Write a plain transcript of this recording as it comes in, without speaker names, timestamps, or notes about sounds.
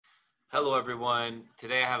Hello, everyone.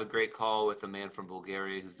 Today I have a great call with a man from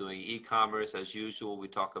Bulgaria who's doing e-commerce. As usual, we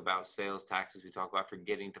talk about sales taxes. We talk about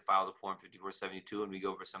forgetting to file the Form 5472, and we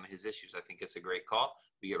go over some of his issues. I think it's a great call.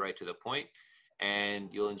 We get right to the point, and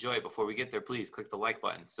you'll enjoy it. Before we get there, please click the like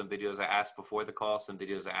button. Some videos I asked before the call, some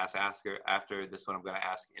videos I asked after. This one I'm going to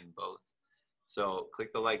ask in both. So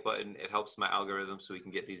click the like button. It helps my algorithm so we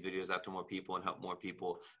can get these videos out to more people and help more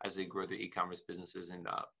people as they grow their e-commerce businesses and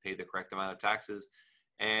pay the correct amount of taxes.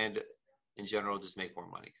 And in general, just make more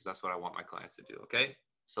money because that's what I want my clients to do. Okay,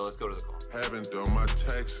 so let's go to the call. Haven't done my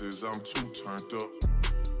taxes, I'm too turned up.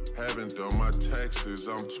 Haven't done my taxes,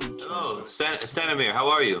 I'm too turned Oh, up. Stanimir, how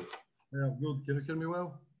are you? Yeah, good. Can you hear me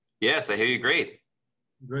well? Yes, I hear you great.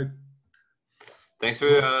 Great. Thanks for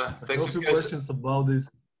I thanks have for a few questions about this.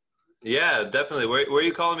 Yeah, definitely. Where are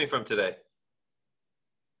you calling me from today?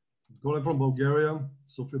 Calling from Bulgaria,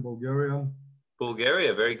 Sofia, Bulgaria.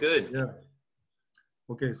 Bulgaria, very good. Yeah.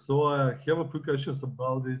 Okay, so I have a few questions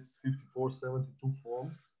about this 5472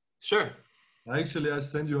 form. Sure. Actually, I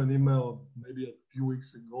sent you an email maybe a few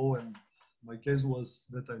weeks ago, and my case was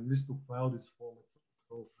that I missed to file this form,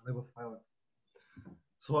 so I never filed it.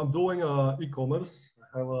 So I'm doing e-commerce.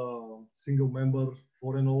 I have a single member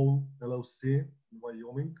foreign owned LLC in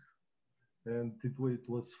Wyoming, and it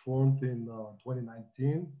was formed in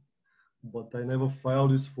 2019, but I never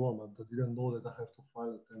filed this form. I didn't know that I have to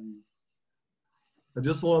file it, and I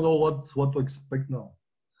just want to know what to expect now,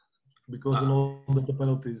 because you know that the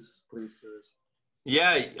penalty is pretty serious.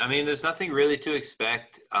 Yeah, I mean, there's nothing really to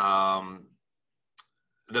expect. The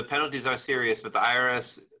penalties are serious, but the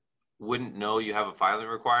IRS wouldn't know you have a filing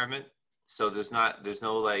requirement. So there's not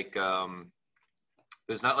like a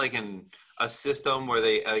system where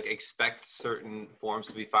they like expect certain forms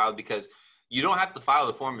to be filed, because you don't have to file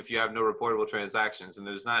the form if you have no reportable transactions, and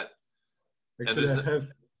there's not. Actually, I have.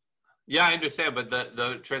 Yeah, I understand, but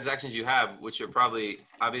the transactions you have, which are probably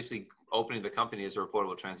obviously opening the company is a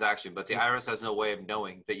reportable transaction, but the IRS has no way of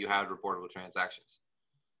knowing that you had reportable transactions.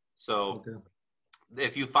 So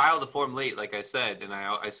if you file the form late, like I said, and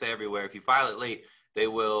I say everywhere, if you file it late, they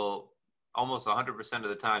will almost 100% of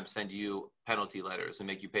the time send you penalty letters and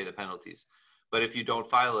make you pay the penalties. But if you don't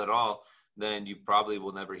file at all, then you probably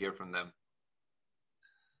will never hear from them.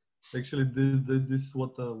 Actually, this is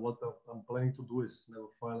what I'm planning to do, is never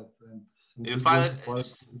file it. And you file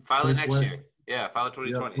it next year. Yeah, file it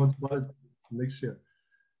 2020. Yeah, file it next year.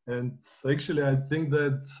 And actually, I think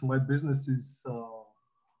that my business is I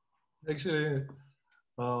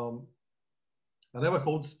never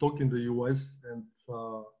hold stock in the US, and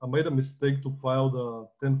I made a mistake to file the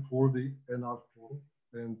 1040 NR form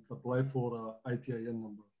and apply for a ITIN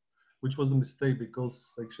number, which was a mistake because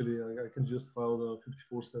actually I can just file the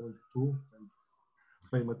 5472 and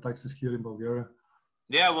pay my taxes here in Bulgaria.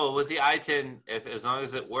 Yeah, well, with the ITIN, as long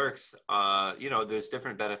as it works, you know, there's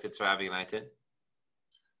different benefits for having an ITIN.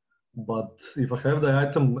 But if I have the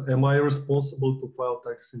item, am I responsible to file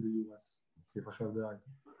taxes in the US if I have the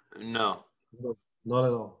item? No. No, not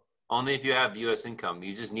at all. Only if you have U.S. income.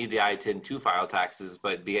 You just need the ITIN to file taxes,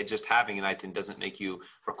 but just having an ITIN doesn't make you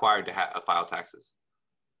required to file taxes.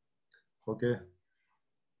 Okay.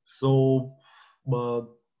 So, but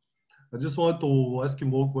I just want to ask you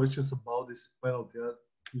more questions about this penalty.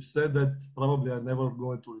 You said that probably I'm never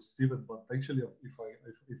going to receive it, but actually,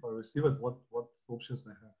 if I receive it, what options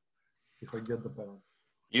I have if I get the penalty?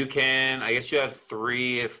 You can, I guess you have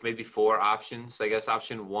 3, if maybe 4 options. I guess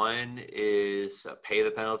option 1 is pay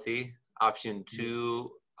the penalty. Option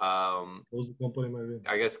 2, close the company, maybe.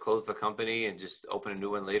 I guess close the company and just open a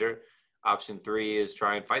new one later. Option 3 is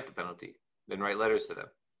try and fight the penalty, then write letters to them.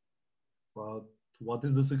 But what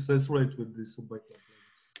is the success rate with these subject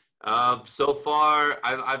so far,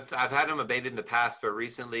 I've had them abated in the past, but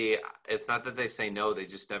recently it's not that they say no, they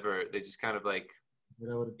just kind of like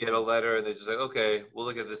get a letter and they're just like, okay, we'll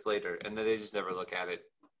look at this later, and then they just never look at it.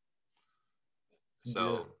 So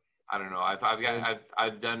yeah. I don't know.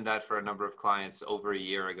 I've done that for a number of clients over a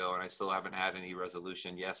year ago, and I still haven't had any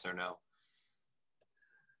resolution, yes or no.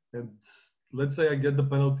 And let's say I get the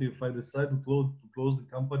penalty. If I decide to close the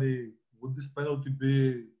company, would this penalty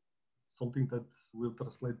be something that will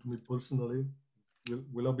translate to me personally?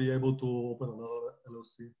 Will I be able to open another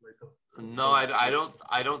LLC later? No,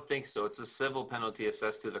 I don't think so. It's a civil penalty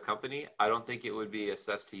assessed to the company. I don't think it would be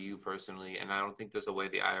assessed to you personally, and I don't think there's a way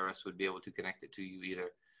the IRS would be able to connect it to you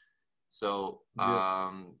either. So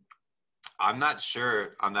I'm not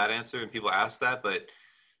sure on that answer, and people ask that, but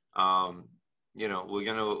you know,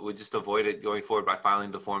 we'll just avoid it going forward by filing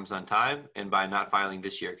the forms on time and by not filing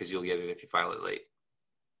this year, because you'll get it if you file it late.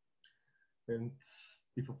 And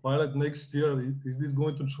if I file it next year, is this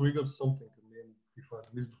going to trigger something? I mean, if I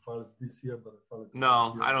missed to file it this year, but I filed it No,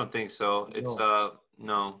 this year. I don't think so. It's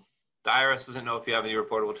no. The IRS doesn't know if you have any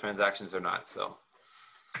reportable transactions or not. So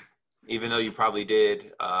even though you probably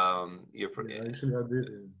did, Actually, I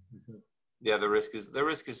did. Yeah, the risk is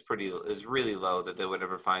really low that they would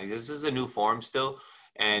ever find. This is a new form still,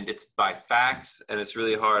 and it's by fax, and it's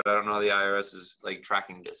really hard. I don't know how the IRS is like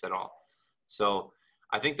tracking this at all. So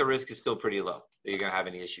I think the risk is still pretty low that you're gonna have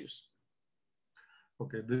any issues.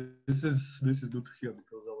 Okay, this is good to hear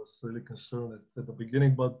because I was really concerned at the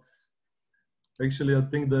beginning, but actually I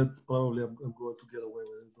think that probably I'm going to get away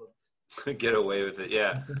with it. But get away with it,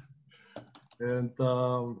 yeah. And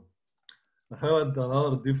I had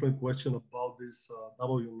another different question about this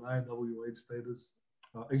W9, W8 status.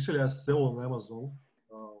 Actually, I sell on Amazon,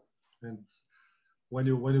 and when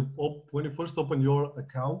you first open your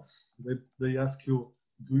account, they ask you,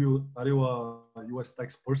 are you a U.S.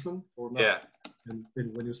 tax person or not? Yeah. And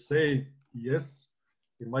when you say yes,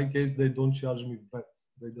 in my case, they don't charge me VAT.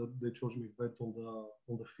 They charge me VAT on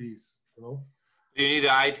the fees. You know. You need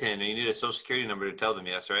an ITIN, or you need a social security number to tell them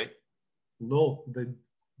yes, right? No,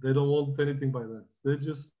 they don't want anything by that. They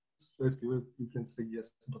just ask you, you can say yes.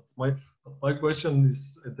 But my question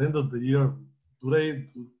is, at the end of the year,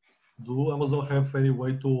 do Amazon have any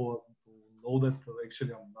way to know that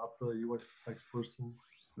actually I'm not a U.S. tax person?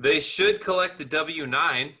 They should collect the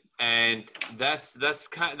W-9, and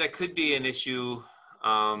that could be an issue,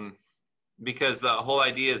 because the whole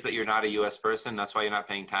idea is that you're not a U.S. person. That's why you're not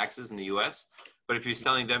paying taxes in the U.S. But if you're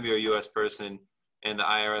telling them you're a U.S. person, and the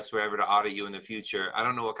IRS were ever to audit you in the future, I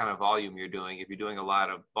don't know what kind of volume you're doing. If you're doing a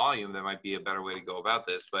lot of volume, there might be a better way to go about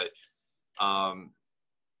this. But, I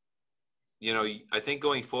think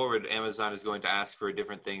going forward, Amazon is going to ask for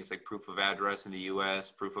different things like proof of address in the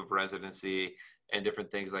U.S., proof of residency, and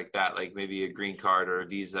different things like that, like maybe a green card or a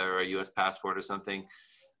visa or a U.S. passport or something,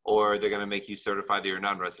 or they're going to make you certify that you're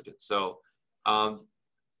non-resident. So,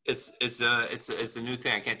 it's a new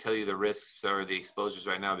thing. I can't tell you the risks or the exposures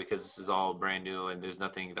right now because this is all brand new and there's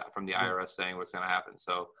nothing from the IRS saying what's going to happen.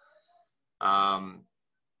 So,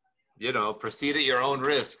 proceed at your own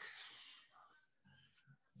risk.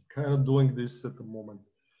 Kind of doing this at the moment.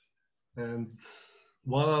 And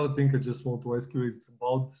one other thing I just want to ask you is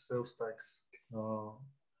about sales tax.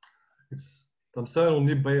 I'm selling on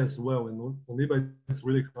eBay as well, and on eBay it's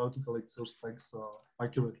really hard to collect sales tax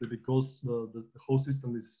accurately because the whole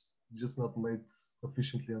system is just not made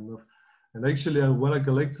efficiently enough. And actually, when I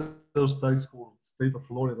collect sales tax for state of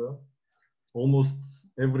Florida, almost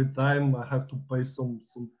every time I have to pay some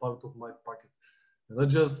part of my pocket. And I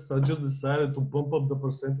just decided to bump up the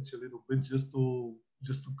percentage a little bit just to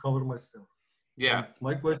cover myself. Yeah. And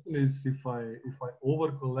my question is, if I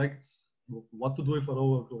over collect, what to do if I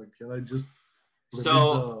over collect? Can I just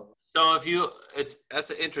that's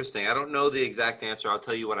interesting. I don't know the exact answer. I'll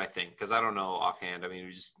tell you what I think because I don't know offhand. I mean,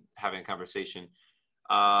 we're just having a conversation.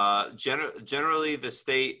 Generally, the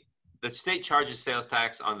state charges sales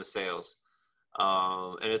tax on the sales,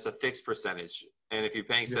 and it's a fixed percentage. And if you're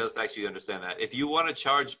paying sales tax, you understand that. If you want to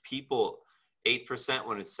charge people 8%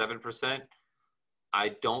 when it's 7%, I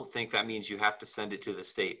don't think that means you have to send it to the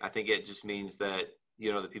state. I think it just means that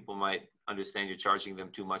the people might understand you're charging them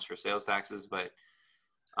too much for sales taxes, but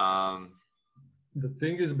the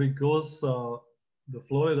thing is because the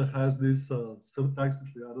Florida has this surtaxes.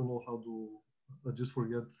 I don't know how to. I just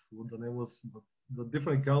forget what the name was, but the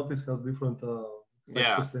different counties has different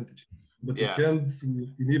tax percentage. But you can't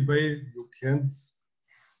in eBay.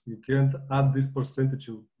 You can't add this percentage.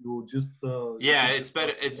 You just it's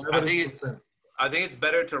better. I think it's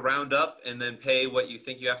better to round up and then pay what you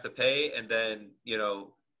think you have to pay, and then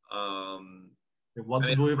what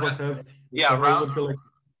to do if I have?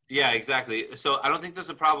 Yeah, exactly. So I don't think there's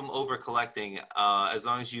a problem over collecting as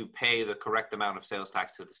long as you pay the correct amount of sales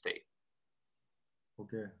tax to the state.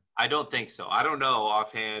 Okay. I don't think so. I don't know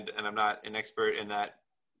offhand, and I'm not an expert in that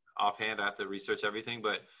offhand. I have to research everything,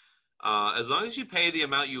 but as long as you pay the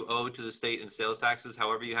amount you owe to the state in sales taxes,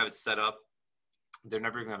 however you have it set up, they're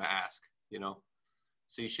never going to ask,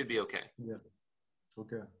 so you should be okay. Yeah.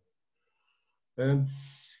 Okay. And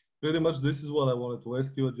pretty much this is what I wanted to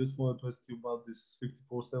ask you. I just wanted to ask you about this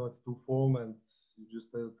 5472 form, and you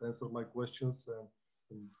just answered my questions, and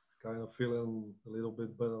I'm kind of feeling a little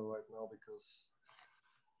bit better right now because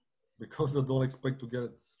I don't expect to get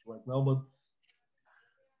it right now, but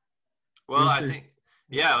well, I think,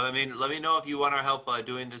 I mean, let me know if you want our help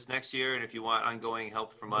doing this next year, and if you want ongoing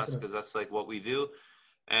help from us, because that's like what we do.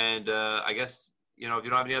 And I guess, if you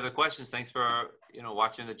don't have any other questions, thanks for,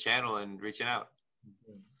 watching the channel and reaching out.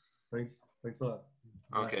 Thanks a lot.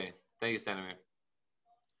 Okay. Thank you, Stanimir.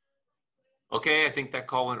 Okay, I think that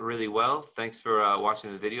call went really well. Thanks for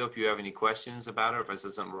watching the video. If you have any questions about it, or if I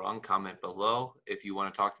said something wrong, comment below. If you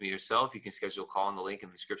want to talk to me yourself, you can schedule a call in the link in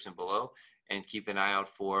the description below. And keep an eye out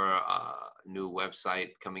for a new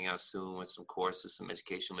website coming out soon with some courses, some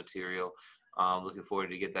educational material. Looking forward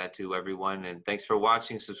to get that to everyone. And thanks for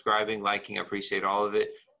watching, subscribing, liking. I appreciate all of it.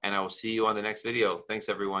 And I will see you on the next video. Thanks,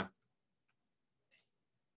 everyone.